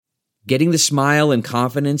Getting the smile and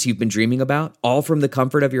confidence you've been dreaming about, all from the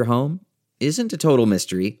comfort of your home, isn't a total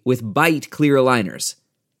mystery with Byte clear aligners.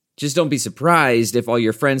 Just don't be surprised if all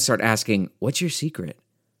your friends start asking, "What's your secret?"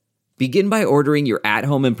 Begin by ordering your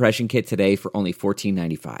at-home impression kit today for only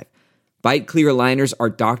 $14.95. Byte clear aligners are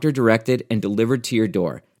doctor-directed and delivered to your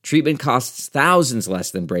door. Treatment costs thousands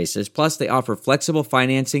less than braces, plus they offer flexible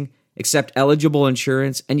financing, accept eligible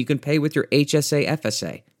insurance, and you can pay with your HSA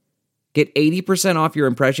FSA. Get 80% off your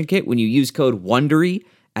impression kit when you use code WONDERY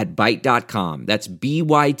at Byte.com. That's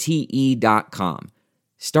BYTE.com.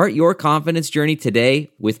 Start your confidence journey today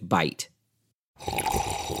with Byte.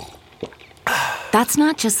 That's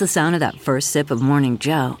not just the sound of that first sip of Morning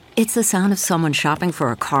Joe. It's the sound of someone shopping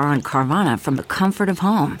for a car on Carvana from the comfort of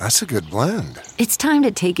home. That's a good blend. It's time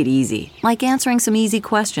to take it easy, like answering some easy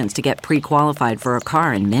questions to get pre-qualified for a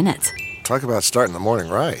car in minutes. Talk about starting the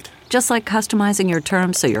morning right. Just like customizing your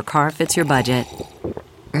terms so your car fits your budget.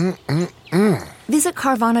 Visit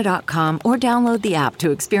Carvana.com or download the app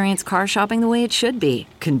to experience car shopping the way it should be.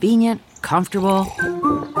 Convenient, comfortable.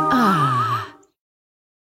 Ah.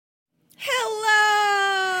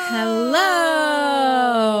 Hello.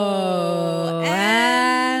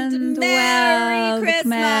 And Merry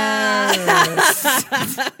Christmas.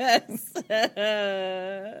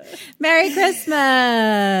 Merry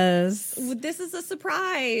Christmas. This is a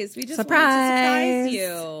surprise. We just Surprise. wanted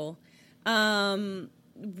to surprise you.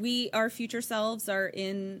 Our future selves are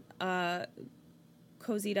in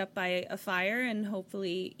cozied up by a fire, and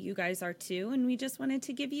hopefully you guys are too. And we just wanted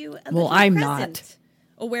to give you a little I'm present. not.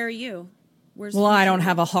 Oh, where are you? Where's Well, I don't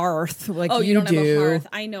have a hearth like Oh, you don't do. have a hearth.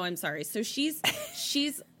 I know. I'm sorry. So she's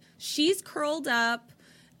curled up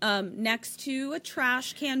next to a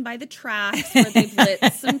trash can by the tracks where they've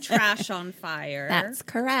lit some trash on fire. That's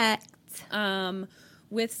correct.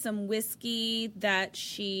 With some whiskey that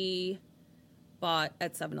she bought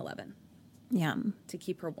at 7-Eleven Yum. to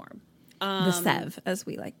keep her warm. The Sev, as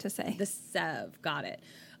we like to say. The Sev, got it.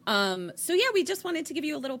 So yeah, we just wanted to give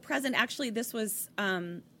you a little present. Actually, this was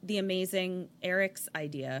the amazing Eric's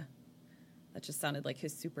idea. That just sounded like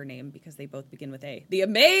his super name because they both begin with A. The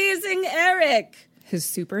amazing Eric. His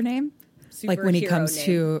super name? Super Like when he hero comes name.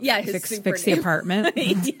 to his fix the name. apartment?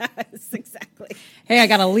 Yes, exactly. Hey, I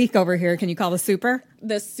got a leak over here. Can you call the super?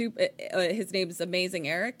 His name is Amazing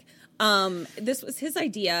Eric. This was his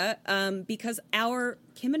idea because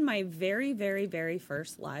Kim and my very, very, very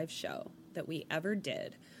first live show that we ever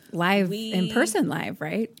did. In person live,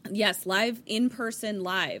 right? Yes, live, in person,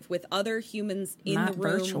 live with other humans in Not the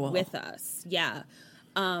room virtual. with us. Yeah.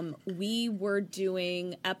 We were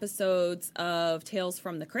doing episodes of Tales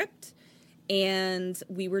from the Crypt, and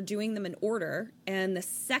we were doing them in order. And the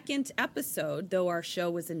second episode, though our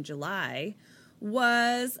show was in July,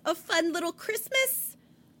 was a fun little Christmas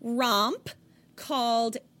romp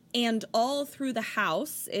called And All Through the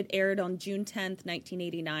House. It aired on June 10th,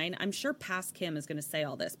 1989. I'm sure past Kim is going to say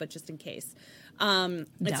all this, but just in case.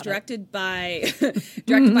 It's directed by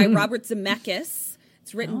Robert Zemeckis.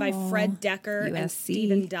 It's written by Fred Decker and USC.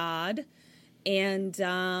 Stephen Dodd. And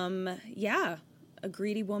a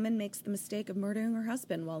greedy woman makes the mistake of murdering her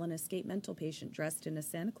husband while an escaped mental patient dressed in a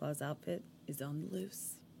Santa Claus outfit is on the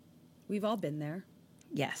loose. We've all been there.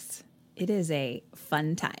 Yes. It is a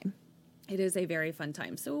fun time. It is a very fun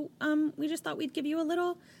time. So we just thought we'd give you a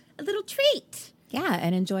little treat. Yeah,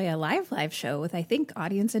 and enjoy a live show with, I think,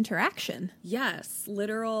 audience interaction. Yes,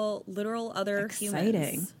 literal other Exciting.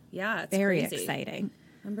 humans. Yeah, it's Very crazy. exciting.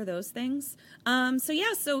 Remember those things?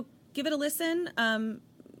 So give it a listen. And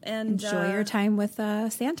Enjoy your time with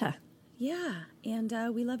Santa. Yeah, and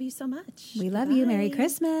we love you so much. We love you. Merry Bye.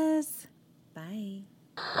 Christmas. Bye.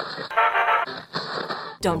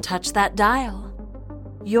 Don't touch that dial.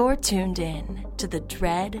 You're tuned in to the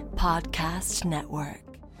Dread Podcast Network.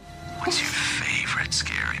 What's your favorite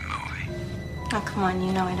scary movie? Oh, come on,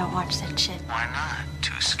 you know I don't watch that shit. Why not?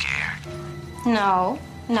 Too scared? No,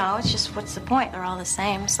 it's just what's the point? They're all the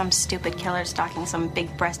same. Some stupid killer stalking some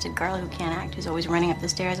big-breasted girl who can't act, who's always running up the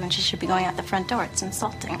stairs when she should be going out the front door. It's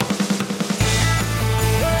insulting.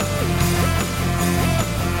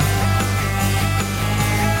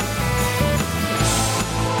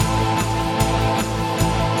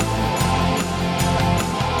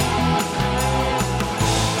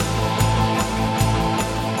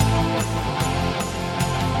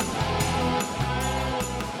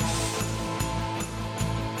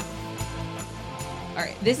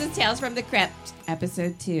 This is Tales from the Crypt,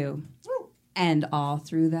 episode 2. And All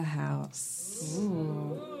Through the House.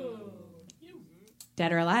 Ooh.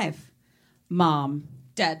 Dead or alive? Mom.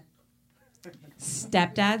 Dead.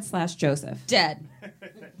 Stepdad / Joseph. Dead.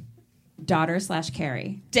 Daughter /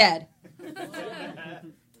 Carrie. Dead.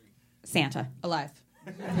 Santa. Alive.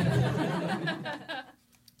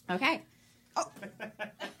 Okay. Oh.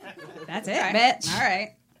 That's it, Okay. bitch. All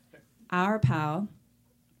right. Our pal,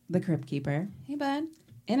 the Crypt Keeper, Hey, bud.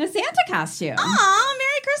 in a Santa costume. Aw,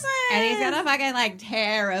 Merry Christmas. And he's got a fucking, like,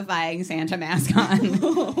 terrifying Santa mask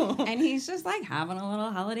on. And he's just, like, having a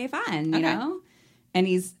little holiday fun, you know? And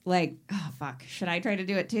he's like, oh, fuck. Should I try to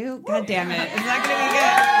do it, too? God damn it. It's not going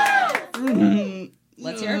to be good.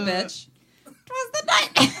 Let's hear it, bitch. Twas the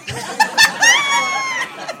night.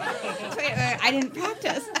 wait, I didn't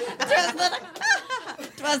practice.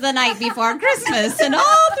 Twas the night before Christmas and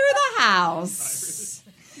all through the house.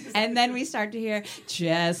 And then we start to hear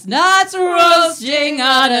chestnuts roasting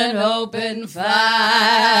on an open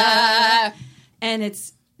fire. And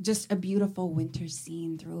it's just a beautiful winter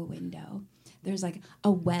scene through a window. There's like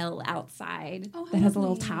a well outside that has a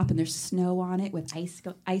little top and there's snow on it with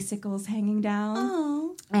icicles hanging down.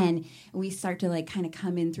 Oh. And we start to like kind of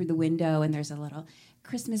come in through the window and there's a little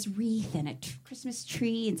Christmas wreath and a Christmas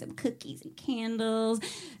tree and some cookies and candles.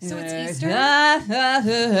 So it's Easter?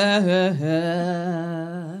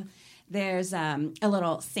 There's a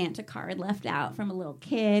little Santa card left out from a little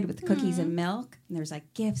kid with cookies and milk. And there's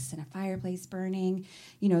like gifts and a fireplace burning.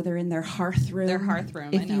 You know, they're in their hearth room. Their hearth room,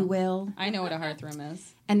 if I know. you will. I know what a hearth room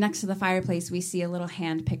is. And next to the fireplace, we see a little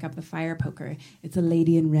hand pick up the fire poker. It's a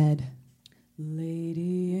lady in red.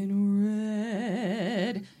 Lady in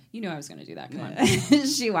red. You knew I was going to do that. Come on.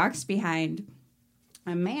 She walks behind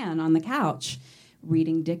a man on the couch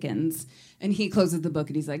reading Dickens. And he closes the book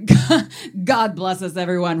and he's like, God bless us,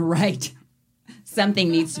 everyone, right? Something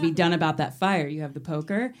needs to be done about that fire. You have the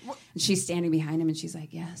poker? And she's standing behind him and she's like,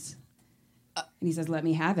 yes. And he says, let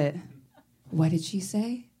me have it. What did she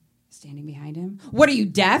say? Standing behind him. What are you,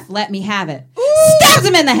 deaf? Let me have it. Ooh! Stabs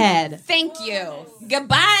him in the head. Thank you.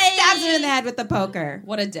 Goodbye. Stabs him in the head with the poker.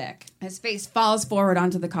 What a dick. His face falls forward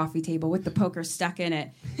onto the coffee table with the poker stuck in it.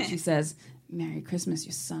 She says, Merry Christmas,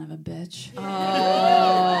 you son of a bitch.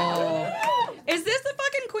 Oh. Is this the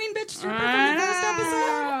fucking queen bitch stripper from the first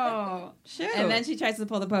episode? Shoot. And then she tries to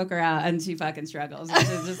pull the poker out and she fucking struggles. And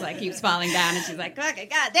she just like keeps falling down and she's like, okay,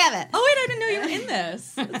 God damn it. Oh, wait, I didn't know you were in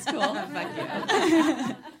this. That's cool. Fuck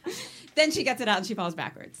you. Then she gets it out and she falls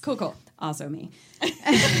backwards. Cool. Also me.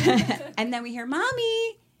 And then we hear,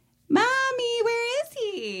 Mommy, where is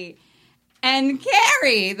he? And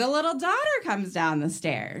Carrie, the little daughter, comes down the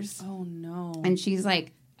stairs. Oh, no. And she's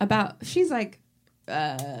like, not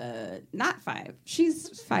 5.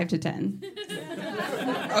 She's 5 to 10.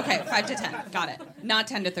 Okay, 5 to 10. Got it. Not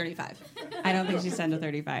 10 to 35. I don't think she's 10 to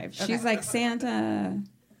 35. Okay. She's like Santa.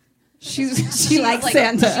 She likes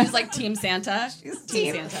Santa. She's like Team Santa. She's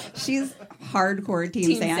Team Santa. She's hardcore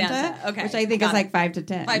Team Santa. Okay. Which I think is like 5 to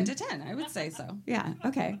 10. 5 to 10, I would say so. Yeah,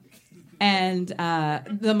 okay. And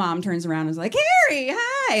the mom turns around and is like, Carrie,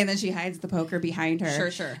 hi. And then she hides the poker behind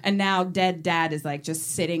her. Sure. And now dead dad is like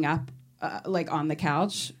just sitting up like on the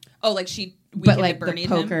couch. Oh, like she But like the Bernie'd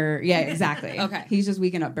poker. Yeah, exactly. Okay. He's just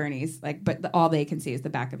weaking up Bernie's. Like, but all they can see is the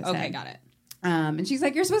back of his head. Okay, got it. And she's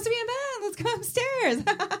like, you're supposed to be in bed. Let's go upstairs.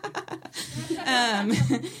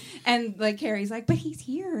 And like Carrie's like, but he's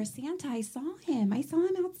here. Santa, I saw him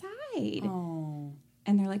outside. Oh.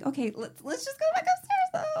 And they're like, okay, let's just go back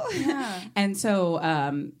upstairs though. Yeah. And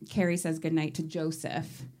so Carrie says goodnight to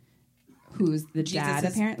Joseph, who's the dad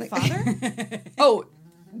Jesus' apparently. father?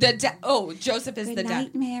 Joseph is the dad. Good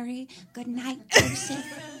night, Mary. Good night, Joseph.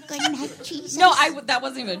 Good night, Jesus. No, that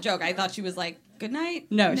wasn't even a joke. I thought she was like, good night.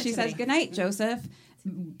 No, she says good night, Joseph.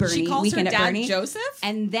 Bernie, She calls weekend her at dad Bernie. Joseph?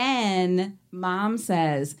 And then mom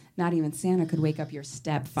says, not even Santa could wake up your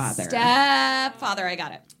stepfather. Stepfather, I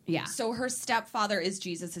got it. Yeah. So her stepfather is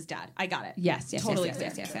Jesus' dad. I got it. Yes. Totally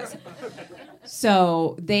Yes.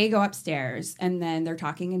 So they go upstairs and then they're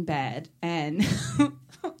talking in bed and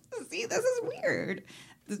see, this is weird.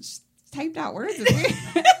 It's typed out words is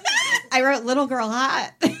weird. I wrote little girl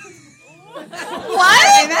hot.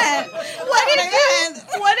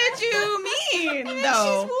 What did you mean?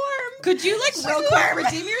 No. She's warm. Could you real quick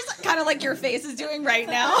redeem yourself? Kind of like your face is doing right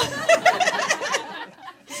now.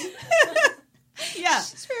 Yeah.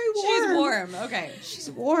 She's very warm. She's warm. Okay. She's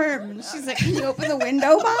warm. She's like, can you open the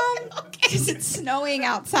window, Mom? Because it's snowing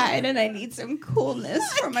outside and I need some coolness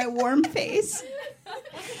for my warm face.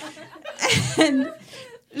 And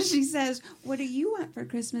she says, what do you want for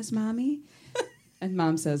Christmas, Mommy? And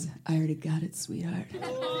Mom says, I already got it, sweetheart.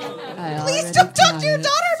 Please don't talk to your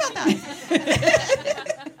daughter about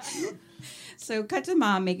that. So cut to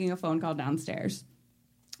Mom making a phone call downstairs.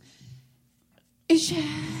 She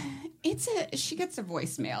gets a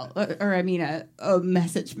voicemail, a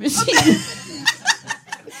message machine.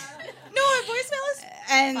 No, a voicemail is...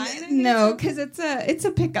 And fine? no, because it's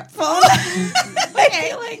a pickup phone.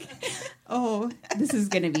 Okay, this is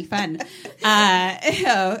gonna be fun.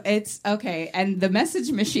 It's okay. And the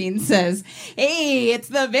message machine says, "Hey, it's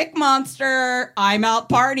the Vic Monster. I'm out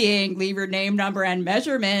partying. Leave your name, number, and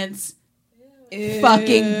measurements." Ew.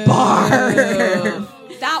 Fucking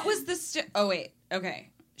barf. That was the. Oh wait. Okay.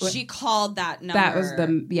 She called that number. That was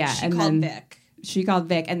the She and called then Vic. She called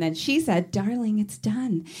Vic, and then she said, "Darling, it's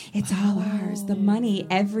done. It's all ours. The money,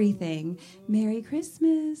 everything. Merry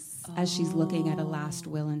Christmas." As she's looking at a last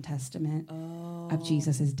will and testament of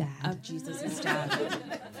Jesus' dad.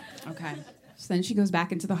 Okay. So then she goes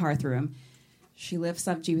back into the hearth room. She lifts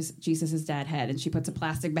up Jesus' dead head, and she puts a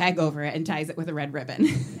plastic bag over it and ties it with a red ribbon.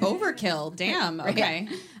 Overkill. Damn. Okay.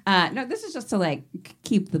 No, this is just to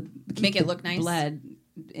keep Make it look nice. Blood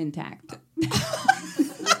intact.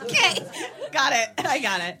 Okay. Got it. I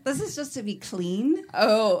got it. This is just to be clean.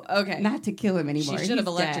 Oh, okay. Not to kill him anymore. She should have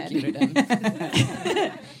He's electrocuted dead.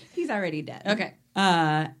 him. He's already dead. Okay.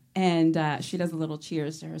 And she does a little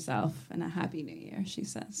cheers to herself and a Happy New Year, she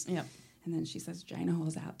says. Yep. And then she says, "Gina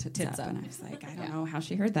holes out, tits up." up. And I was like, I don't know how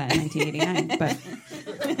she heard that in 1989. But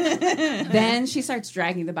then she starts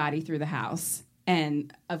dragging the body through the house.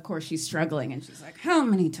 And, of course, she's struggling. And she's like, "How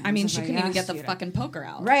many times I mean, have she I couldn't even asked get the you to-" fucking poker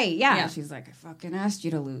out. Right, yeah. Yeah. She's like, "I fucking asked you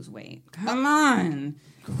to lose weight. Come on."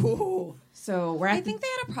 Cool. So we're at I think they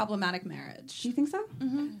had a problematic marriage. Do you think so?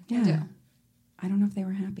 Mm-hmm. Yeah. I do. I don't know if they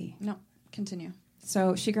were happy. No. Continue.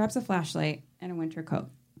 So she grabs a flashlight and a winter coat.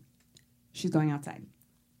 She's going outside.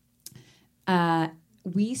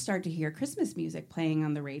 We start to hear Christmas music playing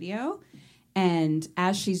on the radio. And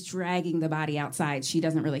as she's dragging the body outside, she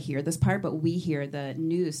doesn't really hear this part, but we hear the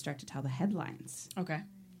news start to tell the headlines. Okay.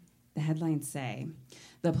 The headlines say,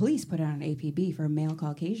 "The police put out an APB for a male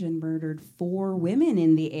Caucasian murdered 4 women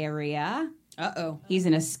in the area." Uh-oh. He's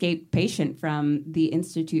an escaped patient from the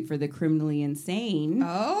Institute for the Criminally Insane.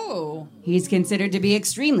 Oh. He's considered to be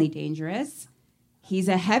extremely dangerous. He's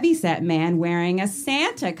a heavyset man wearing a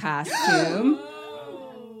Santa costume.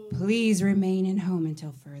 Please remain in home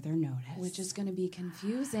until further notice. Which is going to be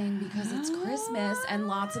confusing because it's Christmas and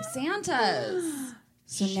lots of Santas.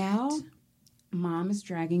 So now, Mom is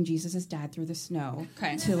dragging Jesus' dad through the snow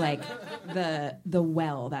to the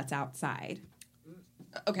well that's outside.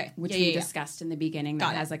 Okay. Which we discussed in the beginning. Got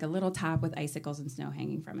that it. has a little top with icicles and snow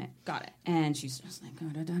hanging from it. Got it. And she's just like,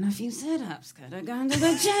 "Could have done a few sit-ups. Could have gone to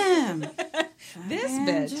the gym." This And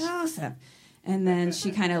bitch. Joseph. And then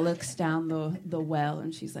she kind of looks down the well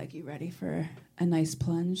and she's like, "You ready for a nice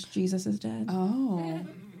plunge? Jesus is dead." Oh.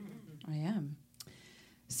 I am.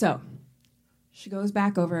 So she goes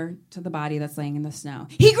back over to the body that's laying in the snow.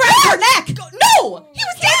 He grabs her neck! No! He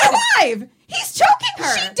was dead alive! He's choking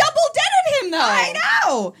her! She double-deaded him, though! I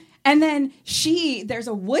know! And then there's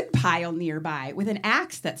a wood pile nearby with an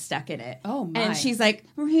axe that's stuck in it. Oh, my. And she's like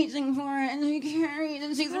reaching for it and she can't reach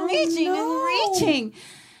and she's reaching and reaching.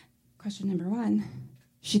 Question number 1.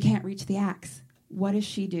 She can't reach the axe. What does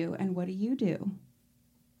she do and what do you do?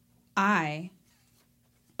 Okay.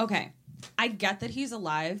 I get that he's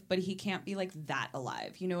alive, but he can't be that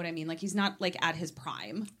alive. You know what I mean? He's not at his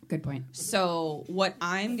prime. Good point. So what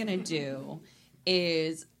I'm going to do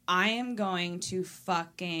is I am going to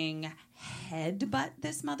fucking headbutt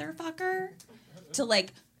this motherfucker to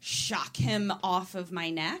shock him off of my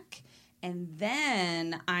neck. And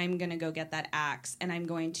then I'm going to go get that axe and I'm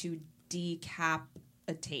going to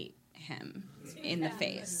decapitate him in the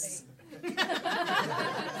face.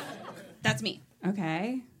 That's me.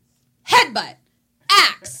 Okay. Headbutt,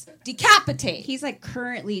 axe, decapitate. He's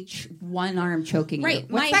currently one arm choking Right, you.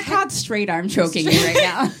 What's my that called? Straight arm choking you right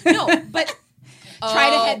now. No, but Try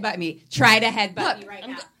to headbutt me. Try to headbutt me right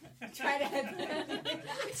now. Try to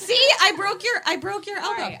headbutt. See, I broke your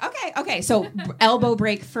elbow. Right. Okay. So elbow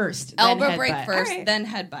break first. Then Elbow break headbutt. first, All right. then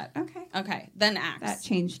headbutt. Okay. Then axe. That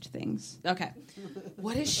changed things. Okay.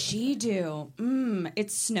 What does she do?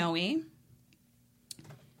 It's snowy.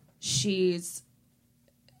 She's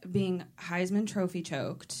being Heisman Trophy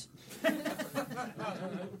choked.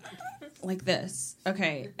 Like this.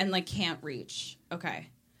 Okay. And can't reach. Okay.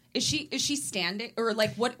 Is she standing or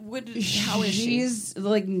how is she? She's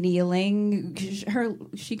kneeling.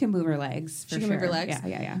 She can move her legs. She can move her legs?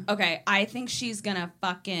 Yeah. Okay. I think she's gonna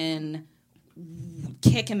fucking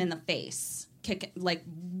kick him in the face.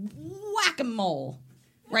 Whack-a-mole.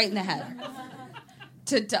 Right in the head.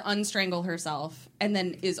 To unstrangle herself. And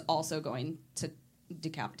then is also going to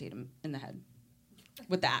decapitate him in the head.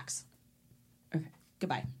 With the axe. Okay.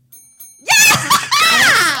 Goodbye.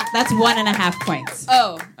 That's 1.5 points.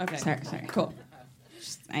 Oh, okay. Sorry. Cool.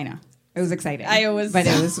 I know. It was exciting. But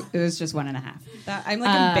it was just 1.5. I'm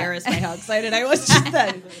like embarrassed by how excited I was just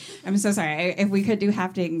then. I'm so sorry. If we could do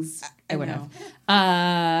halftings, I would have.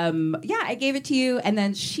 I gave it to you, and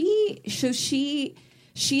then she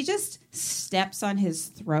just steps on his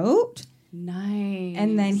throat. Nice.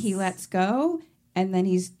 And then he lets go, and then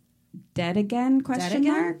he's dead again? Question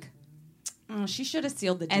mark. Oh, she should have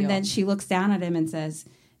sealed the deal. And then she looks down at him and says,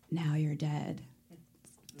 "Now you're dead."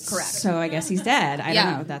 Correct. So I guess he's dead. I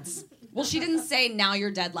don't know. That's well, she didn't say "now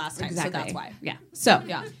you're dead" last time, exactly. so that's why. Yeah. So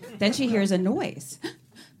then she hears a noise.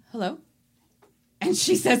 Hello. And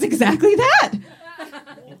she says exactly that.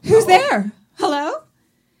 Who's there? Hello?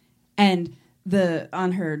 And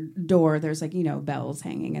on her door, there's like, bells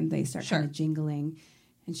hanging, and they start kind of jingling.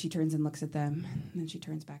 And she turns and looks at them, and then she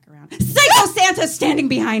turns back around. Psycho Santa's standing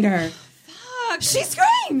behind her. Fuck. She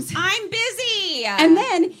screams. I'm busy. And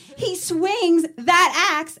then he swings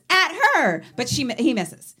that axe at her, but he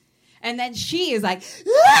misses. And then she is like,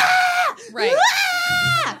 "Ah! Right.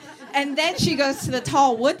 Ah!" And then she goes to the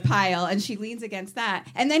tall wood pile, and she leans against that.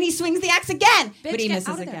 And then he swings the axe again, but he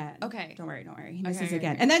misses again. Okay. Don't worry. He misses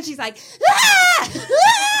again. Okay. And then she's like, "Ah!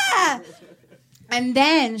 Ah!" And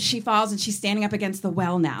then she falls, and she's standing up against the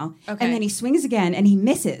well now. Okay. And then he swings again, and he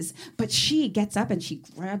misses. But she gets up, and she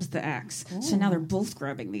grabs the axe. Ooh. So now they're both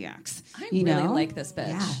grabbing the axe. I really like this bitch.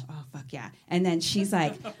 Yeah. Oh, fuck yeah. And then she's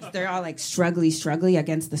like, they're all like struggly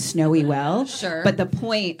against the snowy well. Sure. But the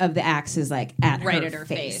point of the axe is like at her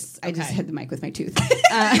face. I just hit the mic with my tooth.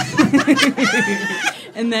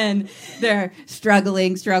 And then they're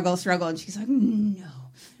struggling. And she's like, no.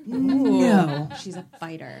 She's a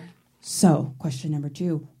fighter. So, question number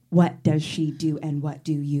 2. What does she do, and what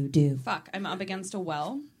do you do? Fuck, I'm up against a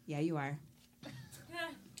well. Yeah, you are.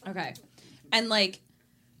 Okay. And, like,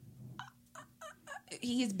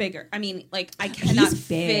 he's bigger. I mean, like, I cannot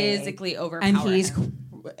physically overpower him.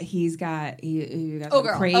 He's got some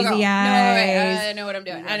crazy eyes. No, I know what I'm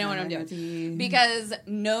doing. Because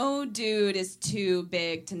no dude is too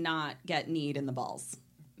big to not get kneed in the balls.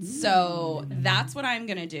 So that's what I'm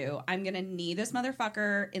going to do. I'm going to knee this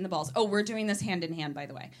motherfucker in the balls. Oh, we're doing this hand in hand, by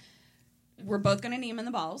the way. We're both going to knee him in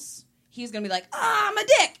the balls. He's going to be like, I'm a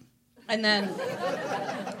dick. And then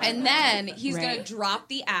he's going to drop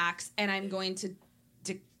the axe, and I'm going to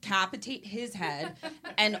decapitate his head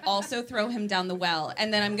and also throw him down the well.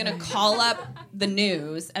 And then I'm going to call up the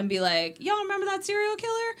news and be like, y'all remember that serial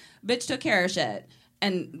killer? Bitch took care of shit.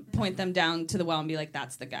 And point them down to the well and be like,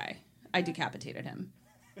 that's the guy. I decapitated him.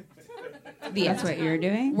 That's what you're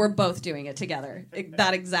doing? We're both doing it together.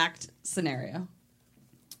 That exact scenario.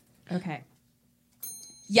 Okay.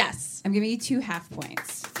 Yes. I'm giving you 2 half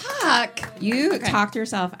points. Fuck. You talked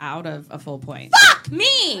yourself out of a full point. Fuck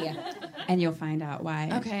me! And you'll find out why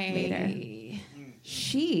later.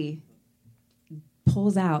 She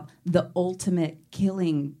pulls out the ultimate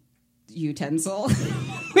killing utensil,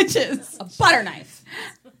 which is a butter knife.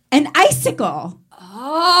 An icicle.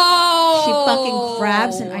 Oh. She fucking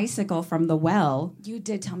grabs an icicle from the well. You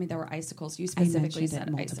did tell me there were icicles. You specifically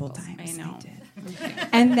said multiple icicles. times. I know. I did. Okay.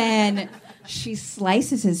 And then she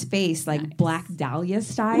slices his face like Black Dahlia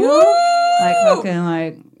style. Woo! Like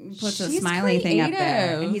fucking puts a smiley thing up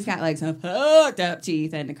there. And he's got like some fucked up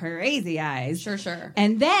teeth and crazy eyes. Sure.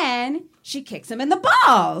 And then she kicks him in the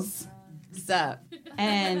balls. Sup.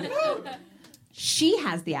 And she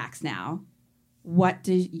has the axe now. What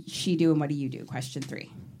does she do and what do you do? Question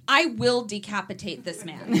 3. I will decapitate this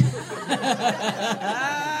man.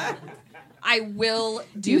 I will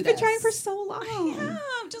do You've this. been trying for so long. I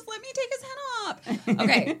have. Just let me take his head off.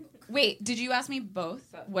 Okay. Wait, did you ask me both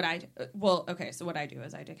what I do? Well, okay, so what I do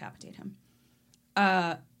is I decapitate him.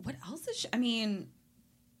 What else is she? I mean,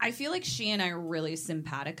 I feel like she and I are really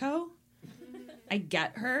simpatico. I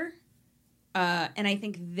get her. And I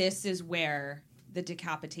think this is where the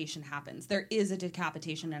decapitation happens. There is a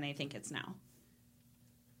decapitation, and I think it's now.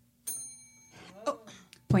 Oh.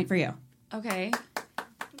 Point for you. Okay.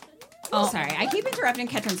 Oh, sorry. I keep interrupting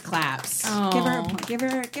Ketrin's claps. Oh. Give her a point. Give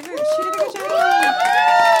her. She did a good job.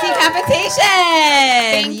 Decapitation.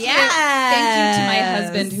 Thank you to my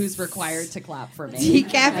husband who's required to clap for me.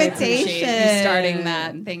 Decapitation. I appreciate you starting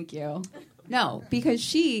that. Thank you. No, because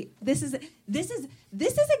this is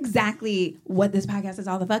exactly what this podcast is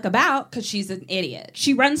all the fuck about. Because she's an idiot.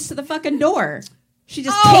 She runs to the fucking door. She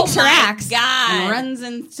just takes her axe and runs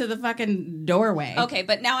into the fucking doorway. Okay,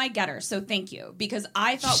 but now I get her, so thank you. Because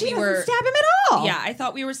I thought she we were... doesn't stab him at all. Yeah, I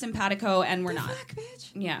thought we were simpatico, and we're not. Fuck,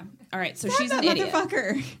 bitch. Yeah. All right, so Stab she's an that idiot.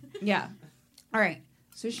 motherfucker. Yeah. All right.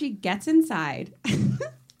 So she gets inside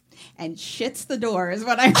and shits the door is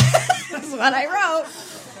what I wrote.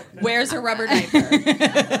 Where's her rubber diaper?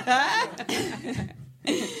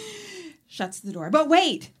 shuts the door. But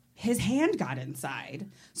wait, his hand got inside.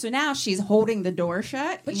 So now she's holding the door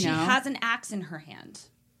shut. But she has an axe in her hand.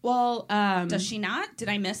 Well, does she not? Did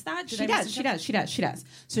I miss that? She does.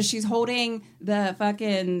 So she's holding the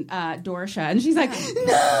fucking door shut, and she's like,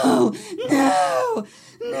 no.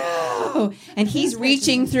 And he's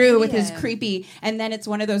reaching through with his creepy, and then it's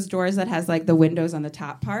one of those doors that has like the windows on the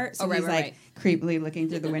top part. So he's like creepily looking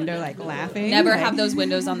through the window, like laughing. Never like, have those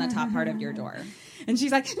windows on the top part of your door. And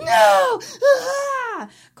she's like, no.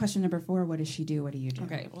 Question number 4, what does she do? What do you do?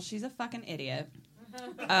 Okay, well, she's a fucking idiot.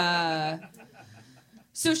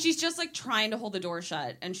 So she's just like trying to hold the door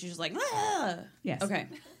shut, and she's just like, ah. Yes. Okay.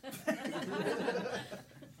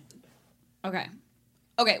 Okay,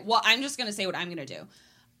 well, I'm just going to say what I'm going to do.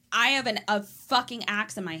 I have a fucking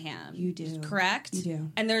axe in my hand. You do. Correct? You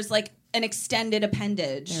do. And there's like an extended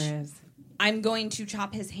appendage. There is. I'm going to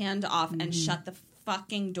chop his hand off and shut the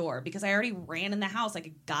fucking door because I already ran in the house like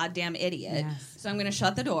a goddamn idiot. Yes. So I'm going to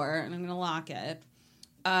shut the door and I'm going to lock it.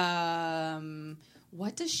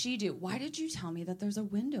 What does she do? Why did you tell me that there's a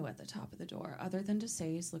window at the top of the door other than to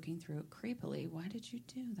say he's looking through it creepily? Why did you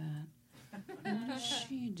do that? What does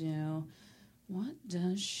she do? What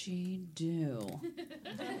does she do?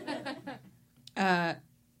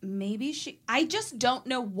 Maybe I just don't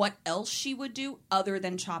know what else she would do other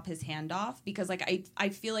than chop his hand off because like I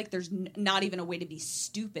feel like there's not even a way to be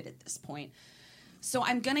stupid at this point. So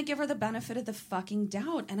I'm going to give her the benefit of the fucking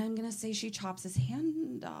doubt and I'm going to say she chops his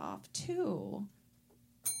hand off too.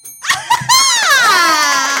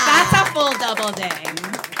 That's a full double ding.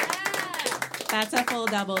 That's a full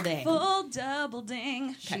double ding. Full double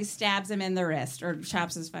ding. She stabs him in the wrist or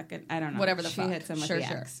chops his fucking, I don't know. Whatever the she fuck. Hits him with Sure, the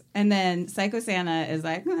sure. axe. And then Psycho Santa is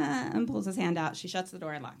like, and pulls his hand out. She shuts the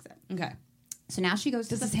door and locks it. Okay. So now she goes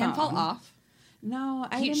to Does the his hand phone. fall off? No,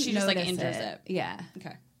 She just like notice injures it. Yeah.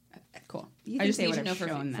 Okay. Cool. You I just they need to would know have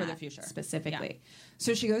shown for the that future. specifically. Yeah.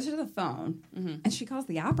 So she goes to the phone and she calls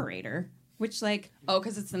the operator, which like, Oh,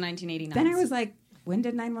 because it's the 1989. then I was like, when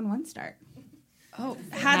did 911 start? oh,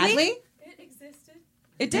 Hadley? It existed.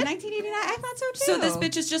 It In did? 1989? I thought so too. So this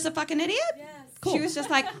bitch is just a fucking idiot? Yes. She was just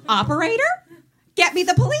like, operator? Get me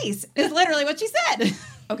the police. Is literally what she said.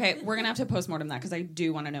 Okay, we're going to have to postmortem that because I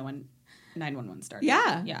do want to know when 911 started.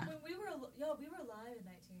 Yeah. Yeah. When we were live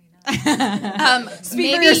in 1989. Speak for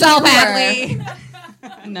maybe yourself, you were. Hadley.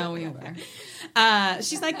 No, we were.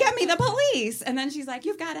 She's like, get me the police. And then she's like,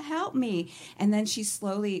 you've got to help me. And then she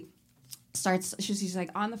slowly starts, she's like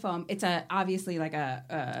on the phone. It's obviously like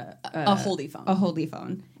a holdy phone. A holdy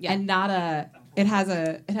phone. Yeah. And not it has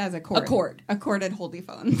a cord. A cord. A corded holdy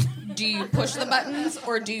phone. Do you push the buttons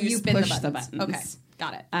or do you spin push the buttons? the buttons. Okay,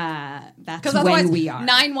 got it. That's Because otherwise, when we are.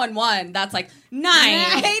 911, that's like 9.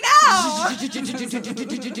 I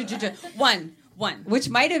know. 1. Which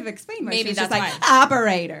might have explained why Maybe she was that's just like, why.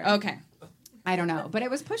 operator. Okay. I don't know. But it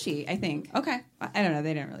was pushy, I think. Okay. I don't know.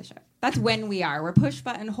 They didn't really show it. That's when we are. We're push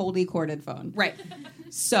button, holdy corded phone. Right.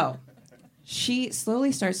 So she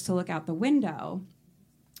slowly starts to look out the window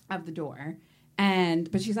of the door.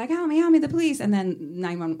 But she's like, help me, the police. And then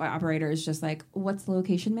 911 operator is just like, what's the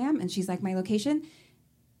location, ma'am? And she's like, my location.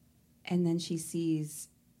 And then she sees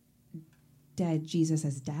dead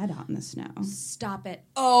Jesus' dad out in the snow. Stop it.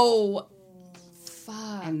 Oh,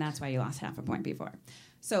 fuck. And that's why you lost half a point before.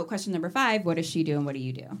 So question number 5, what does she do and what do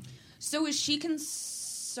you do? So is she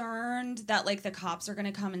concerned that, like, the cops are going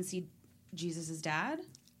to come and see Jesus' dad?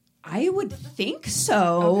 I would think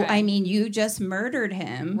so. Okay. I mean, you just murdered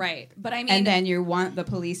him. Right. But I mean... And then you want the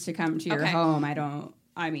police to come to your Okay. home. No,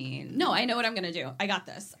 I know what I'm going to do. I got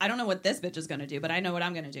this. I don't know what this bitch is going to do, but I know what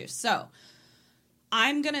I'm going to do. So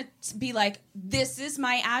I'm going to be like, this is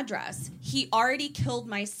my address. He already killed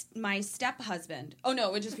my step-husband. Oh, no,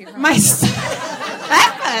 it would just be her My husband.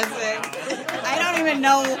 step-husband. I don't even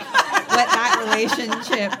know what that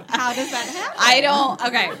relationship, how does that happen? I don't.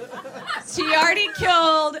 Okay. She already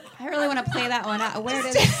killed. I really want to play that one out. Where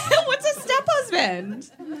does... What's a step-husband?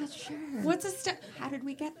 I'm not sure. What's a step? How did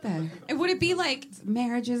we get there? Would it be like...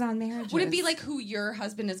 Marriages on marriages. Would it be like who your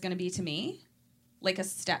husband is going to be to me? Like a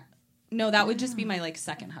step... No, that would just be my, like,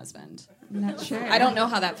 second husband. I'm not sure. I don't know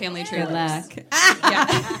how that family tree Good works. luck.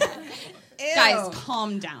 Yeah. Ew. Guys,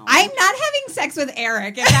 calm down. I'm not having sex with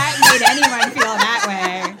Eric, if that made anyone feel that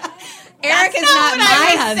way. Eric is not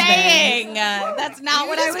my husband. Saying. That's not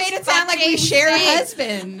what I was made it sound like we share saying.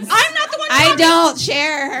 husbands. I'm not the one I talking. don't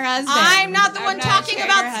share her husband. I'm not the one not talking share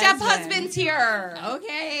about her step-husbands here.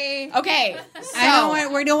 Okay. Okay.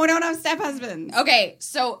 So, We don't have step-husbands. okay,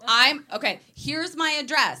 so here's my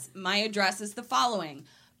address. My address is the following.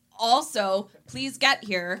 Also, please get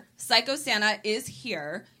here. Psycho Santa is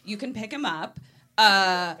here. You can pick him up.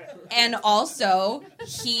 And also,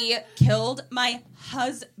 he killed my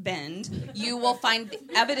husband. You will find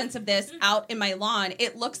evidence of this out in my lawn.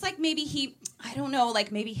 It looks like maybe he, I don't know,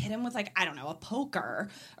 like maybe hit him with like, I don't know, a poker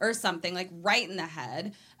or something, like right in the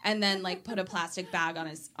head, and then like put a plastic bag on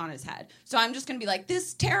his head. So I'm just going to be like,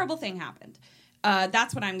 this terrible thing happened.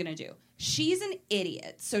 That's what I'm going to do. She's an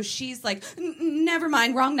idiot. So she's like, never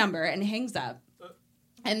mind, wrong number, and hangs up.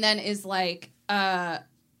 And then is like hangs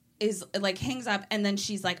up, and then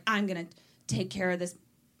she's like, I'm going to take care of this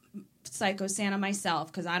Psycho Santa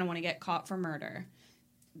myself because I don't want to get caught for murder.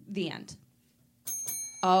 The end.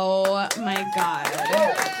 Oh, my God.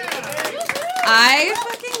 I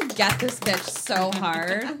fucking get this bitch so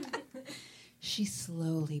hard. She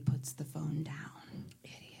slowly puts the phone down.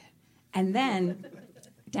 Idiot. And then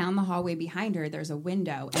down the hallway behind her, there's a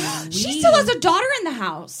window. And she still has a daughter in the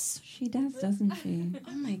house. She does, doesn't she?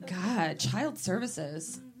 Oh, my God. Child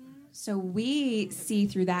services. So we see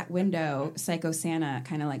through that window, Psycho Santa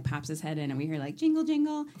kind of like pops his head in, and we hear like jingle,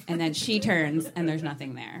 jingle. And then she turns, and there's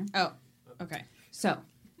nothing there. Oh, okay. So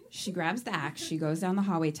she grabs the axe. She goes down the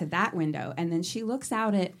hallway to that window, and then she looks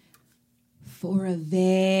out it for a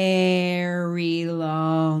very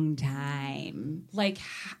long time. Like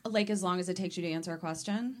as long as it takes you to answer a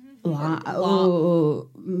question? Oh,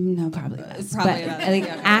 no, probably less. Probably less. Like,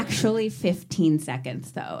 actually 15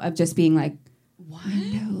 seconds, though, of just being like, what?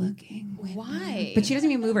 Window looking. Why? But she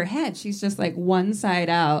doesn't even move her head. She's just like one side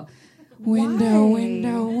out. Window,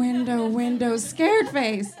 window, window, window, scared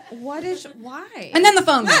face. Why? And then the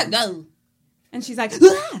phone rings. No. And she's like,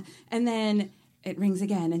 ah! And then it rings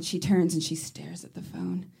again, and she turns and she stares at the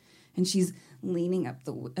phone. And she's leaning up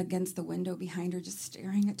against the window behind her, just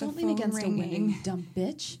staring at the phone. Don't lean against ringing. A window, you dumb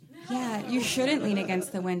bitch. Yeah, you shouldn't lean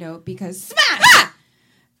against the window because smash! Ah!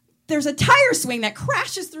 There's a tire swing that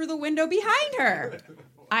crashes through the window behind her.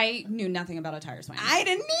 I knew nothing about a tire swing. I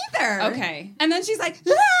didn't either. Okay. And then she's like,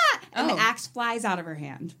 ah! And the axe flies out of her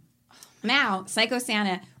hand. Now, Psycho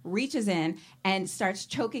Santa reaches in and starts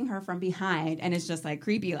choking her from behind and is just like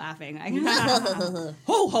creepy laughing. Like,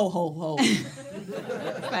 ho, ho, ho, ho.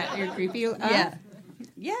 But you're creepy? Yeah.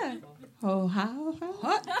 Yeah. Ho, ho, ho.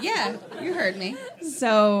 What? Yeah, you heard me.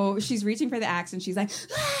 So she's reaching for the axe and she's like,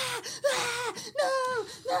 ah, ah, no,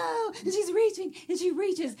 no. And she's reaching and she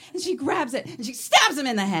reaches and she grabs it and she stabs him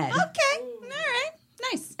in the head. Okay. All right.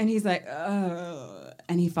 Nice. And he's like, oh.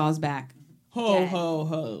 And he falls back. Ho, dead. Ho,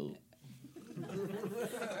 ho.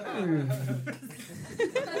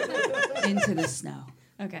 Into the snow.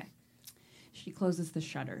 Okay. She closes the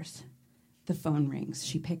shutters. The phone rings.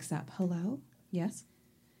 She picks up. Hello? Yes?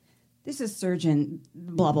 This is Surgeon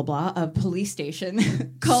blah, blah, blah, of police station.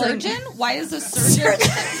 Surgeon? Why is a surgeon?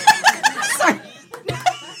 Sorry.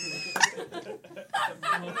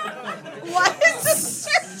 Why is a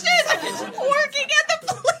surgeon working at the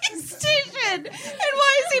police station? And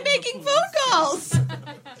why is he making phone calls?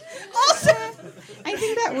 Also, I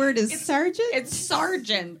think that word is sergeant. It's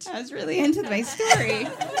sergeant. I was really into my story.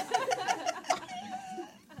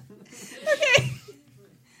 Okay.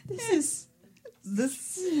 This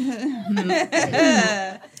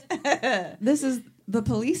is the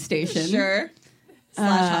police station. Sure. /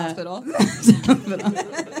 hospital.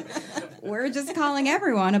 We're just calling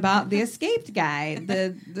everyone about the escaped guy,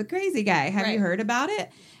 the crazy guy. Have you heard about it?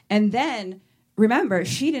 And then, remember,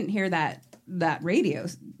 she didn't hear that radio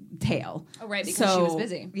tale. Oh, right, because she was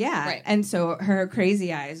busy. Yeah. Right. And so her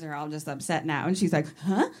crazy eyes are all just upset now. And she's like,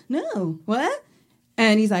 huh? No. What?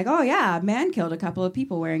 And he's like, oh, yeah, a man killed a couple of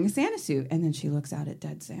people wearing a Santa suit. And then she looks out at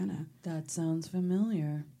dead Santa. That sounds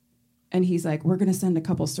familiar. And he's like, we're going to send a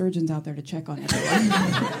couple surgeons out there to check on everyone.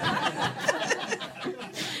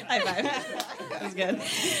 High five. That was good.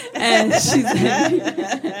 And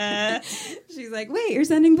she's like, wait, you're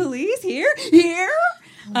sending police here? Here?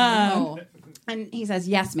 No. And he says,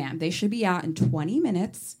 yes, ma'am. They should be out in 20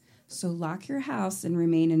 minutes. So lock your house and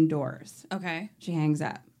remain indoors. Okay. She hangs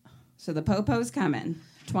up. So the popo's coming.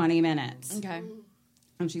 20 minutes. Okay.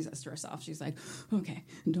 And she says to herself, she's like, okay,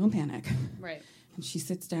 don't panic. Right. And she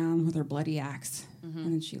sits down with her bloody axe. Mm-hmm.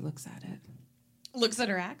 And then she looks at it. Looks at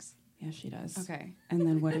her axe? Yeah, she does. Okay. And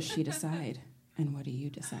then what does she decide? And what do you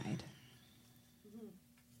decide?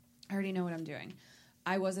 I already know what I'm doing.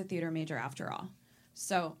 I was a theater major after all.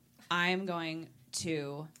 So I'm going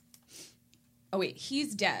to... Oh, wait,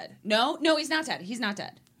 he's dead. No, he's not dead. He's not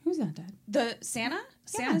dead. Who's not dead? The Santa?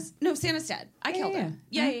 Yeah. Santa's dead. I killed him.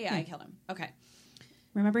 Yeah, I killed him. Okay.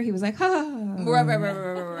 Remember, he was like, oh.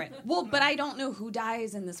 Right. Well, but I don't know who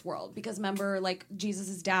dies in this world because remember, like,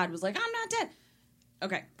 Jesus' dad was like, I'm not dead.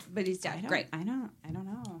 Okay, but he's dead. Great. I don't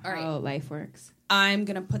know how life works. I'm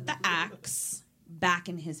going to put the axe back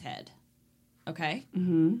in his head. Okay.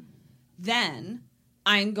 Mm-hmm. Then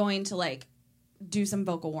I'm going to like do some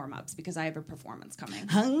vocal warm-ups because I have a performance coming.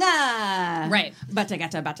 Hunga. Right. Bata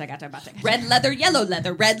gata, bata gata, bata gata. Red leather, yellow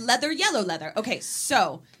leather, red leather, yellow leather. Okay,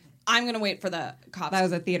 so I'm going to wait for the cops. That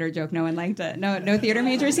was a theater joke. No one liked it. No theater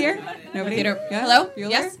majors here? Nobody? Theater. Yeah? Hello? Bueller?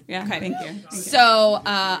 Yes? Yeah. Okay. Thank you. So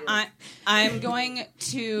I'm going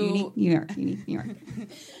to... Unique New York.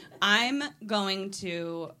 I'm going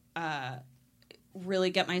to really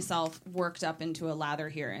get myself worked up into a lather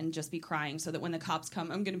here and just be crying so that when the cops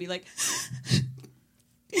come, I'm going to be like,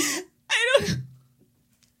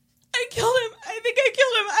 I killed him. I think I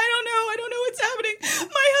killed him. I don't know what's happening.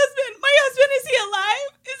 My husband, is he alive?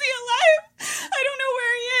 I don't know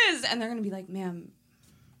where he is. And they're going to be like, ma'am,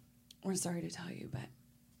 we're sorry to tell you, but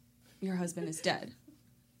your husband is dead.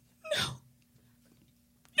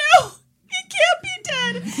 No, he can't be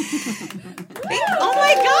dead. Oh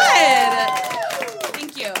my God.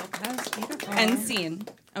 Thank you. That was beautiful. End scene.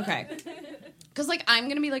 Okay. Because, like, I'm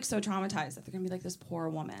going to be, like, so traumatized that they're going to be like, this poor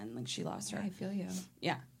woman. Like, she lost her. I feel you.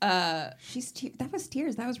 Yeah. That was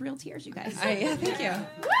tears. That was real tears, you guys. Yeah, thank you.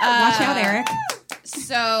 Watch out, Eric.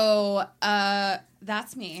 So,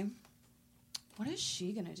 that's me. What is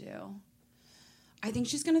she going to do? I think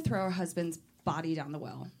she's going to throw her husband's body down the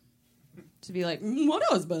well. To be like, what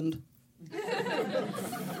husband?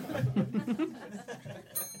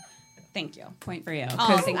 Thank you. Point for you. Oh,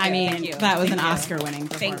 Because, thank you. that was Thank an you. Oscar-winning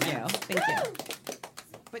performance. Thank you.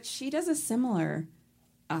 But she does a similar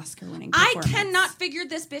Oscar-winning I performance. cannot figure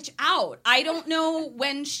this bitch out. I don't know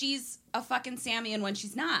when she's a fucking Sammy and when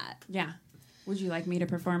she's not. Yeah. Would you like me to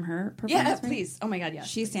perform her performance? Yeah, for you? please. Oh my God, yes.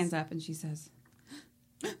 She stands up and she says,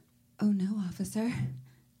 "Oh no, officer.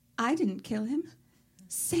 I didn't kill him.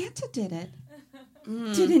 Santa did it.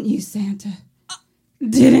 Didn't you, Santa?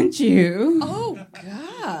 Didn't you?" Oh,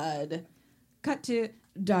 God. Cut to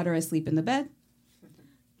daughter asleep in the bed.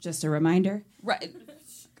 Just a reminder. Right.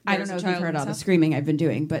 I don't know if you've heard all the screaming I've been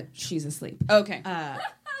doing, but she's asleep. Okay.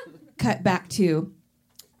 Cut back to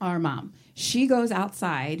our mom. She goes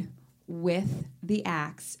outside with the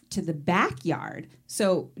axe to the backyard.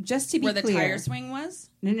 So just to be Where the clear, tire swing was?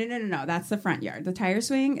 No. That's the front yard. The tire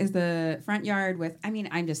swing is the front yard with,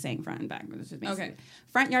 I'm just saying front and back. But this is Okay.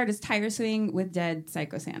 Front yard is tire swing with dead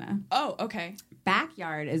Psycho Santa. Oh, okay.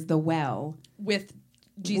 Backyard is the well With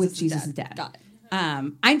Jesus is dead. Got it.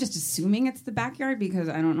 I'm just assuming it's the backyard because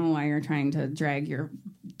I don't know why you're trying to drag your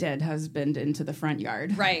dead husband into the front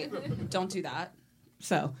yard. Right. Don't do that.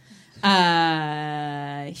 So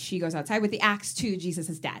she goes outside with the axe to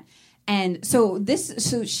Jesus' dad. And so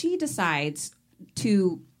she decides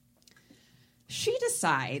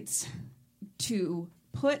to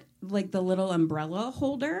put like the little umbrella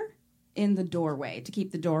holder in the doorway to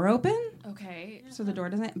keep the door open. Okay. So the door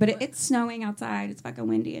doesn't, but it's snowing outside. It's fucking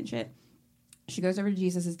windy and shit. She goes over to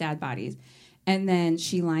Jesus' dad bodies. And then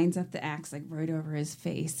she lines up the axe like right over his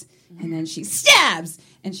face. And then she stabs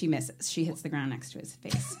and she misses. She hits the ground next to his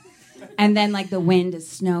face. And then like the wind is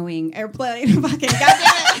snowing. Airplane fucking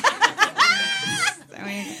goddamn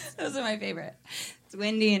it. Those are my favorite. It's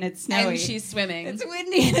windy and it's snowy. And she's swimming. It's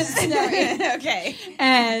windy and it's snowy. Okay.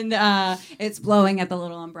 And it's blowing at the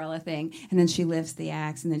little umbrella thing. And then she lifts the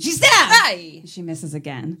axe and then she stabs. Hi. She misses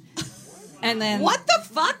again. And then What the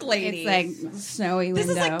fuck, lady? it's like snowy window. This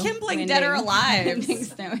is like Kimbling Dead or Alive. Winding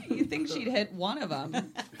snowy. You think she'd hit one of them?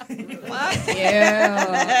 Fuck you.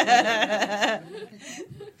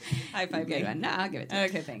 High five. Good one. No, I'll give it to you.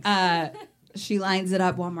 Okay, thanks. She lines it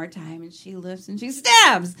up one more time and she lifts and she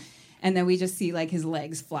stabs. And then we just see like his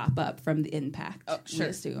legs flop up from the impact. Oh, sure. We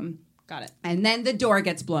assume. Got it. And then the door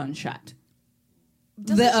gets blown shut.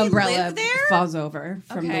 Doesn't the she umbrella live there? falls over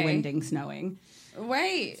from the Okay. winding snowing.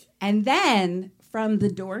 Right. And then from the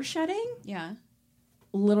door shutting, Yeah.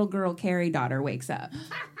 little girl Carrie daughter wakes up.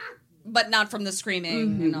 But not from the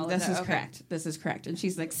screaming and all This of that. is Okay. correct. This is correct. And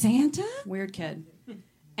she's like, Santa? Weird kid.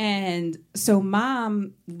 And so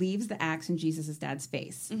mom leaves the axe in Jesus' dad's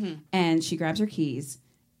face. And she grabs her keys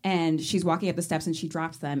and she's walking up the steps and she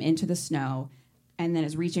drops them into the snow and then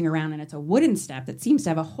is reaching around and it's a wooden step that seems to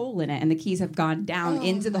have a hole in it and the keys have gone down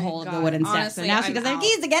into the my hole of the God. wooden step. So Honestly, now she I'm doesn't have out.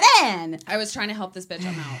 keys to get in. I was trying to help this bitch.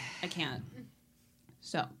 I'm out. I can't.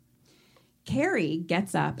 So Carrie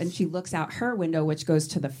gets up and she looks out her window, which goes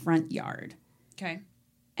to the front yard. Okay.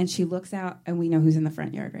 And she looks out and we know who's in the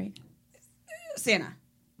front yard, right? Santa.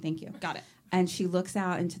 Thank you. Got it. And she looks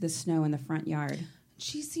out into the snow in the front yard.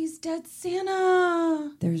 She sees dead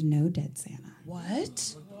Santa. There's no dead Santa.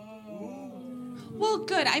 What? Well,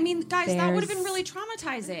 good. I mean, guys, that would have been There's- really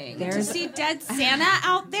traumatizing. To there's- see dead Santa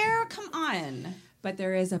out there? Come on. But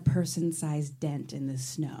there is a person-sized dent in the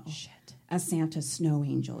snow. Shit. a Santa snow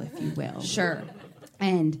angel, if you will. Sure.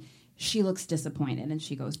 And she looks disappointed, and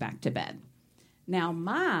she goes back to bed. Now,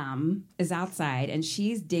 Mom is outside, and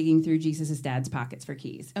she's digging through Jesus' dad's pockets for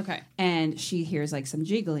keys. Okay. And she hears like some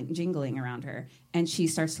jingling around her, and she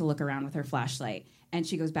starts to look around with her flashlight. And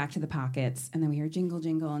she goes back to the pockets, and then we hear jingle,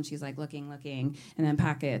 jingle, and she's like looking, and then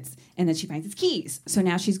pockets, and then she finds his keys. So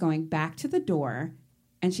now she's going back to the door,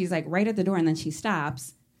 and she's like right at the door, and then she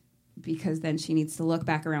stops because then she needs to look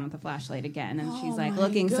back around with the flashlight again. And she's like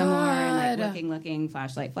looking some more, and like looking,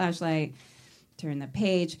 flashlight, turn the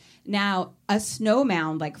page. Now a snow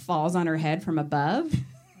mound like falls on her head from above,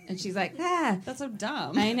 and she's like, That's so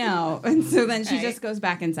dumb. I know. And so then she just goes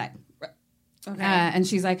back inside. Okay. And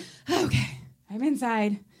she's like, okay, I'm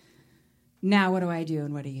inside. Now what do I do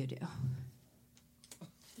and what do you do?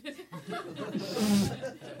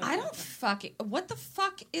 I don't fucking... What the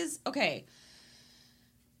fuck is... Okay.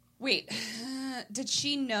 Wait. Did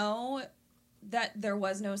she know that there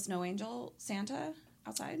was no snow angel Santa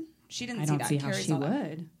outside? She didn't see that. I don't see how Carrie she saw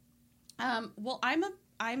that. would. Well, I'm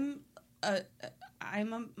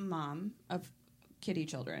a mom of kitty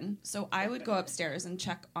children, so I would go upstairs and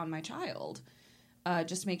check on my child,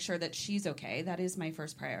 just make sure that she's okay. That is my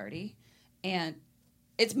first priority, and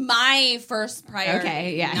it's my first priority.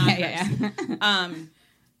 Okay, yeah, not yeah. hers.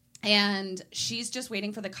 And she's just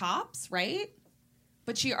waiting for the cops, right?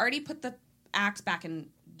 But she already put the axe back in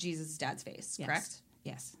Jesus' dad's face, Yes. correct?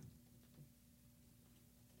 Yes.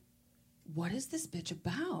 What is this bitch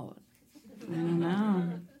about? I don't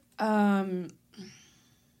know.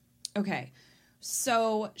 Okay,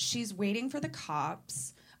 so she's waiting for the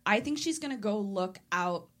cops. I think she's going to go look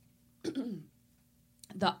out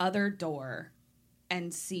the other door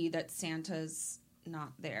and see that Santa's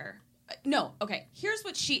not there. No, okay, here's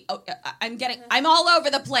what I'm all over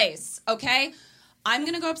the place, okay? I'm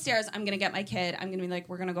going to go upstairs. I'm going to get my kid. I'm going to be like,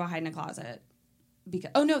 we're going to go hide in a closet.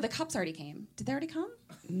 Oh, no, the cops already came. Did they already come?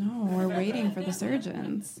 No, we're waiting for the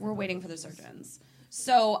surgeons. We're waiting for the surgeons.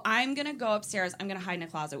 So I'm going to go upstairs. I'm going to hide in a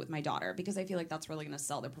closet with my daughter because I feel like that's really going to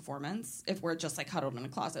sell the performance if we're just like huddled in a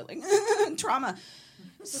closet like trauma.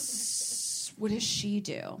 What does she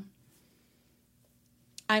do?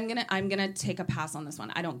 I'm going to take a pass on this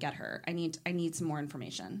one. I don't get her. I need some more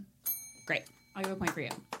information. Great. I'll give a point for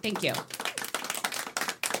you. Thank you.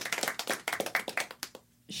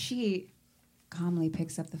 She calmly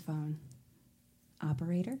picks up the phone.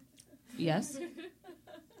 Operator? Yes.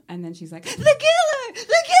 And then she's like, the killer is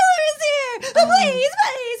here!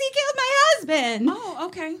 Please, he killed my husband! Oh,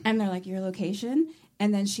 okay. And they're like, your location?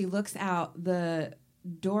 And then she looks out the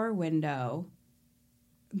door window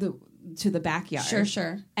to the backyard.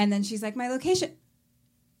 Sure. And then she's like, my location.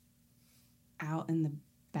 Out in the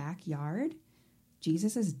backyard,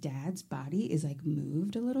 Jesus' dad's body is like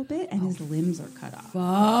moved a little bit and his limbs are cut off.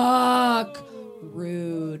 Fuck.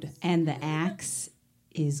 Rude. And the axe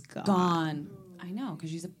is gone. I know, because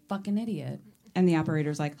she's a fucking idiot. And the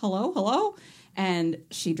operator's like, hello? And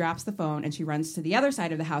she drops the phone and she runs to the other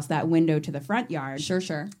side of the house, that window to the front yard.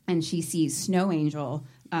 Sure. And she sees Snow Angel,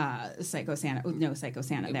 Psycho Santa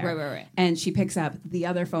there. Right. And she picks up the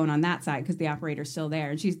other phone on that side because the operator's still there.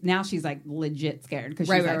 And she's like legit scared because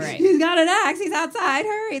she's like, he's got an axe, he's outside,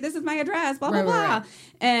 hurry, this is my address, blah, blah, blah. Right.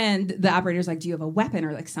 And the operator's like, do you have a weapon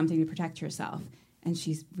or like something to protect yourself? And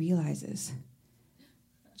she realizes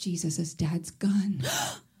Jesus' dad's gun.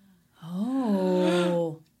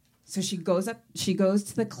 Oh. So she goes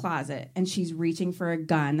to the closet and she's reaching for a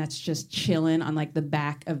gun that's just chilling on like the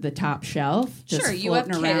back of the top shelf. Just sure, you have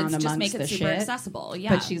floating kids, around just make it the super shit. accessible.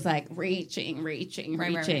 Yeah. But she's like reaching.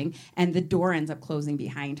 Right. And the door ends up closing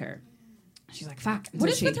behind her. She's like, fuck. What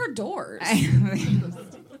is with her doors?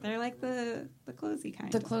 They're like the closey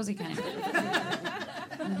kind. The closey kind.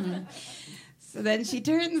 Mm-hmm. So then she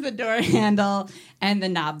turns the door handle and the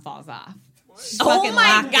knob falls off. Oh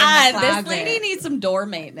my God, this lady needs some door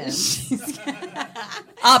maintenance.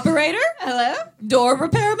 Operator? Hello? Door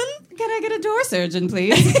repairman? Can I get a door surgeon,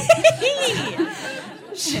 please?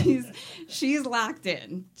 She's locked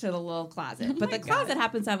in to the little closet. But the closet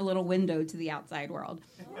happens to have a little window to the outside world.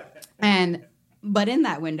 But in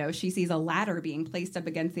that window, she sees a ladder being placed up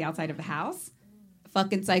against the outside of the house.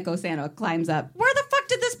 Fucking Psycho Santa climbs up. Where the fuck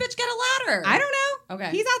did this bitch get a ladder? I don't know.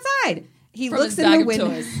 Okay. He's outside. He From looks his in the bag of window.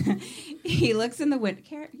 toys. He looks in the window.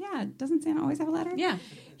 Yeah, doesn't Santa always have a ladder? Yeah.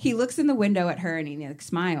 He looks in the window at her and he like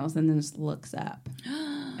smiles and then just looks up.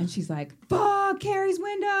 And she's like, fuck, Carrie's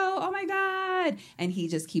window. Oh my God. And he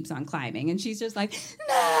just keeps on climbing. And she's just like,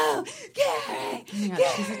 no, Carrie. Oh my God,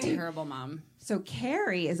 Carrie. she's a terrible mom. So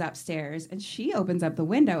Carrie is upstairs and she opens up the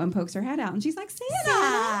window and pokes her head out. And she's like,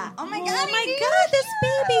 Santa. Oh my God, this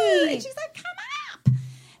baby. And she's like, come up.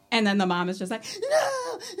 And then the mom is just like,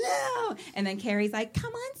 no. And then Carrie's like,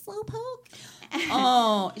 come on, Slowpoke.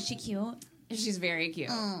 Oh, is she cute? She's very cute.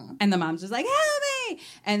 And the mom's just like, help me.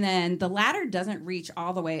 And then the ladder doesn't reach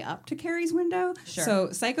all the way up to Carrie's window. Sure.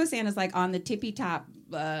 So Psycho Santa's like on the tippy top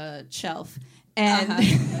shelf. And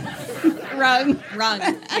rung.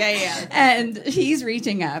 Yeah. And he's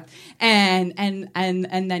reaching up. And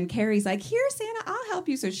then Carrie's like, here, Santa, I'll help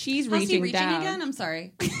you. So she's How's he reaching down. again? I'm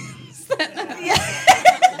sorry. Is that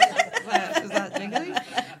jiggly?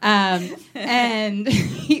 And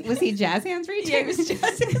was he jazz hands reaching? Yeah, he was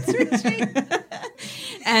jazz hands reaching.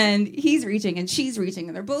 And he's reaching and she's reaching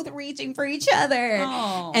and they're both reaching for each other.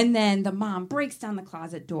 Oh. And then the mom breaks down the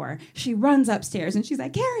closet door. She runs upstairs and she's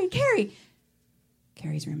like, Carrie.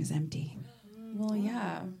 Carrie's room is empty. Well,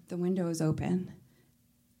 yeah. The window is open.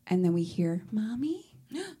 And then we hear, Mommy?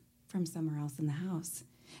 From somewhere else in the house.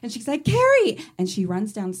 And she's like, Carrie! And she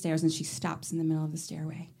runs downstairs and she stops in the middle of the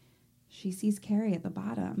stairway. She sees Carrie at the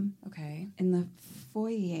bottom. Okay. In the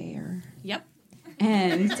foyer. Yep.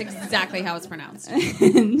 And that's exactly how it's pronounced.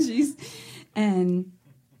 And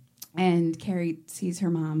Carrie sees her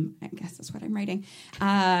mom. I guess that's what I'm writing.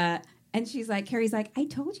 And Carrie's like, I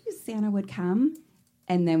told you Santa would come.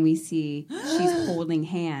 And then we see she's holding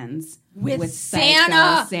hands with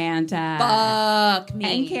Santa. Santa. Fuck me.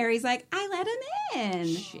 And Carrie's like, I let him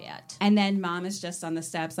in. Shit. And then Mom is just on the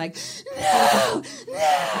steps like, no.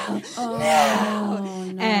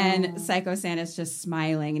 And Psycho Santa's just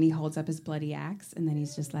smiling and he holds up his bloody axe and then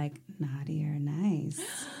he's just like, naughty or nice.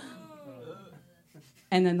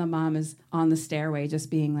 And then the mom is on the stairway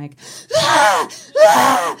just being like, no.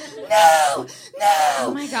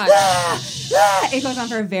 Oh my God. It goes on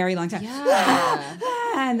for a very long time. Yeah.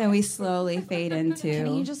 And then we slowly fade into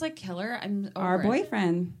Can you just like kill her? I'm over our it.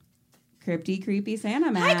 boyfriend. Crypty, creepy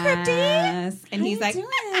Santa Mask. Hi, Crypty. And he's like,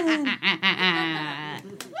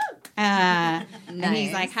 and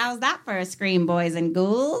he's like, how's that for a scream, boys and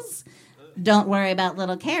ghouls? Don't worry about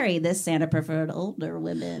little Carrie. This Santa preferred older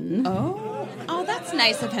women. Oh, that's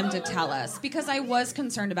nice of him to tell us because I was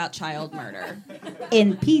concerned about child murder.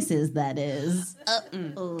 In pieces, that is.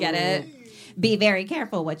 Get it? Be very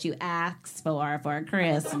careful what you ask for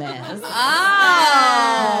Christmas.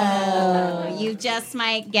 Oh, you just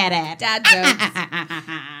might get it. Dad jokes.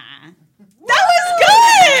 That was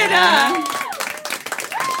good.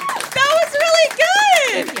 That was really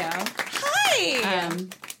good. Thank you. Hi.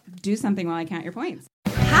 Do something while I count your points.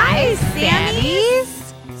 Hi,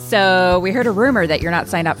 Sammys. So we heard a rumor that you're not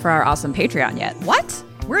signed up for our awesome Patreon yet. What?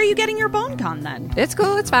 Where are you getting your BoneCon then? It's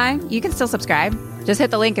cool. It's fine. You can still subscribe. Just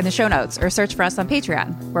hit the link in the show notes or search for us on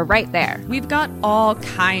Patreon. We're right there. We've got all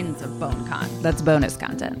kinds of BoneCon. That's bonus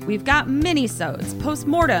content. We've got mini-sodes,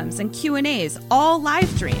 postmortems, and Q&As, all live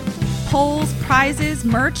streamed. Polls, prizes,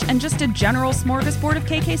 merch, and just a general smorgasbord of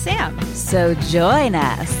KK Sam. So join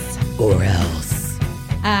us. Or else.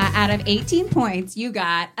 Out of 18 points, you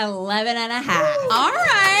got 11 and a half. All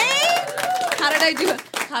right. How did I do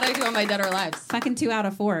on my Dead or Alive? Fucking 2 out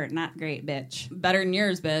of 4. Not great, bitch. Better than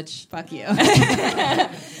yours, bitch. Fuck you.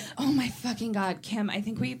 Oh my fucking God, Kim, I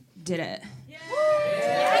think we did it. Oh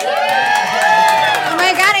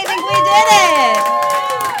my God, I think we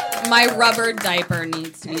did it. My rubber diaper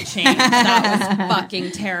needs to be changed. That was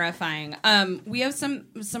fucking terrifying. We have some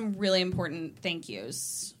really important thank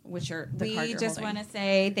yous, which are the card We you're just holding. want to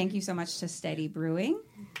say thank you so much to Steady Brewing.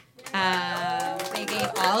 They gave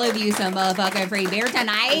all of you some motherfucking free beer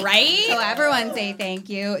tonight. Right? So everyone say thank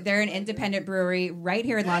you. They're an independent brewery right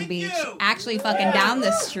here in Long Beach. Actually fucking down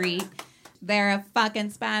the street. They're a fucking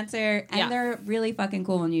sponsor, and they're really fucking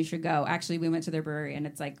cool, and you should go. Actually, we went to their brewery, and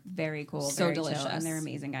it's like very cool, So very delicious. chill, and they're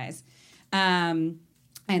amazing guys, and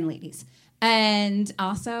ladies. And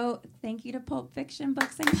also, thank you to Pulp Fiction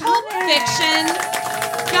Books and Pulp Comics. Fiction.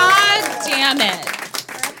 God damn it.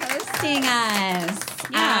 For hosting us.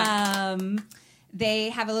 Yeah. They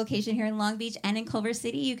have a location here in Long Beach and in Culver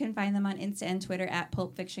City. You can find them on Insta and Twitter at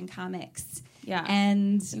Pulp Fiction Comics. Yeah.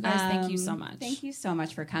 And you guys, thank you so much. Thank you so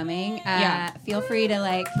much for coming. Yeah. Feel free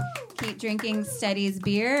to keep drinking Steady's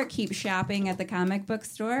beer, keep shopping at the comic book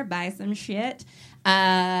store, buy some shit.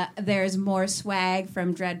 There's more swag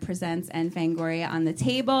from Dread Presents and Fangoria on the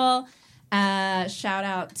table. Shout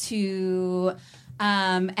out to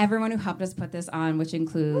everyone who helped us put this on, which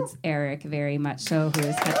includes Eric, very much so, who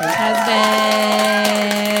is Catherine's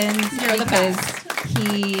husband. You're the best.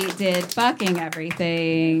 He did fucking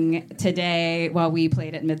everything today while we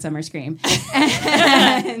played at Midsummer Scream.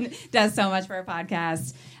 And does so much for our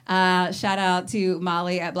podcast. Shout out to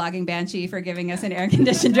Molly at Blogging Banshee for giving us an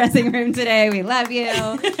air-conditioned dressing room today. We love you.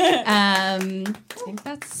 I think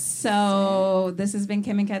that's so. This has been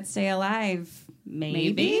Kim and Kat Stay Alive.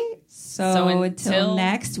 Maybe. So until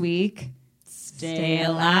next week, stay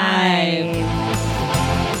alive.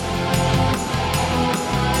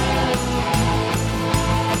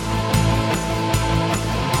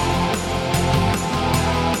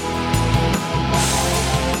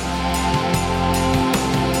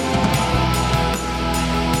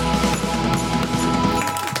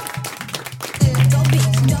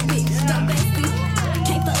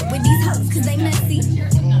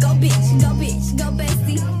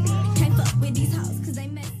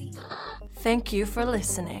 Thank you for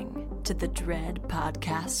listening to the Dread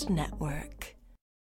Podcast Network.